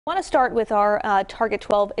I want to start with our Target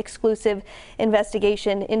 12 exclusive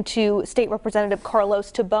investigation into State Representative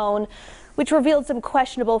Carlos Tobon, which revealed some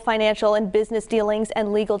questionable financial and business dealings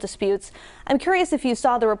and legal disputes. I'm curious if you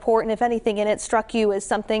saw the report and if anything in it struck you as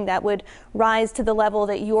something that would rise to the level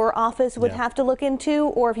that your office would have to look into,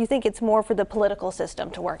 or if you think it's more for the political system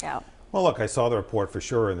to work out. Well, look, I saw the report for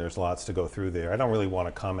sure, and there's lots to go through there. I don't really want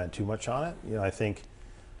to comment too much on it. I think,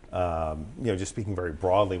 just speaking very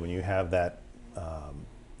broadly, when you have that,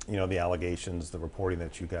 the allegations, the reporting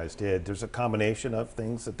that you guys did, there's a combination of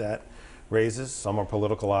things that raises. Some are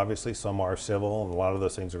political, obviously, some are civil, and a lot of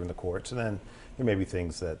those things are in the courts. And then there may be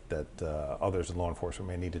things that others in law enforcement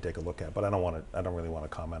may need to take a look at. But I don't really want to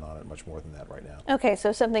comment on it much more than that right now. Okay,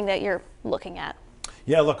 so something that you're looking at.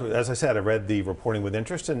 Yeah, look, as I said, I read the reporting with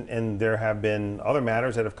interest, and there have been other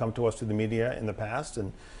matters that have come to us through the media in the past,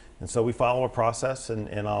 and so we follow a process,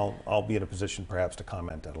 and I'll be in a position perhaps to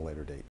comment at a later date.